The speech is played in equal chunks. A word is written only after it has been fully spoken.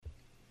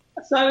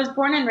So I was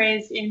born and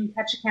raised in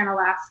Ketchikan,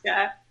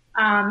 Alaska.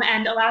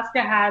 And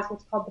Alaska has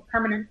what's called the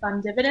Permanent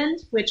Fund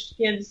Dividend, which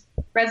gives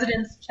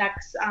residents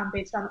checks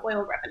based on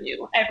oil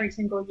revenue every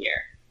single year.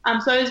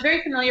 So I was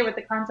very familiar with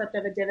the concept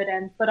of a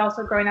dividend, but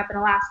also growing up in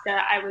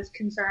Alaska, I was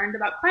concerned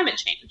about climate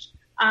change.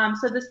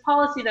 So this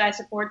policy that I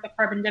support, the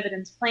Carbon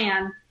Dividends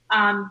Plan,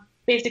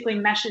 basically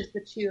meshes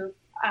the two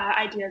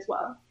ideas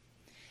well.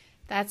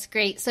 That's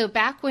great. So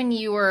back when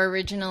you were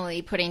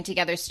originally putting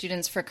together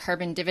Students for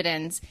Carbon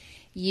Dividends,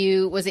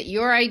 was it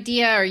your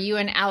idea or you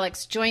and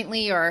Alex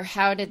jointly, or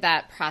how did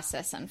that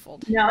process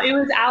unfold? No, it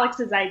was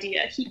Alex's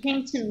idea. He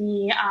came to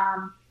me,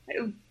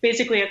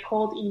 basically a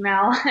cold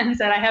email, and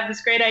said, I have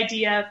this great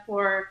idea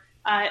for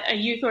a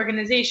youth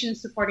organization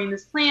supporting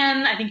this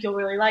plan. I think you'll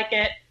really like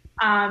it.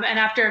 And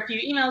after a few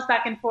emails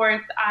back and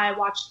forth, I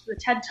watched the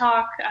TED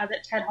Talk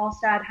that Ted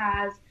Hallstad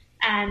has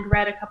and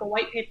read a couple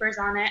white papers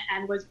on it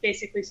and was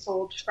basically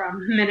sold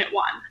from minute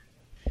one.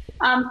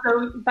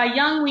 So by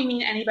young, we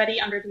mean anybody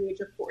under the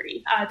age of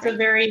 40. It's a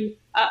very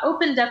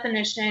open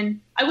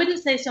definition. I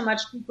wouldn't say so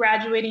much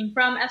graduating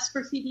from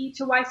S4CD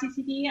to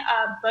YCCD,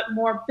 but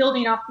more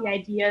building off the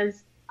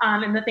ideas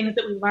and the things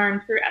that we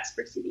learned through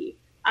S4CD.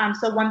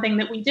 So one thing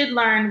that we did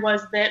learn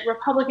was that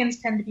Republicans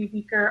tend to be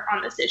weaker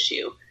on this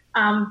issue.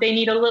 They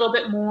need a little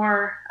bit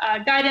more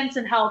guidance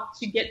and help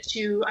to get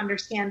to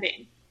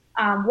understanding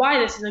why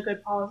this is a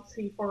good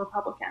policy for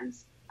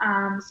Republicans.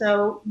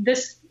 So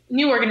this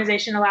new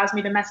organization allows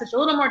me to message a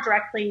little more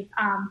directly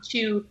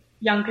to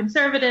young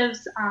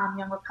conservatives,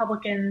 young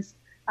Republicans,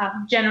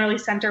 generally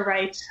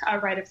center-right,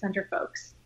 right-of-center folks.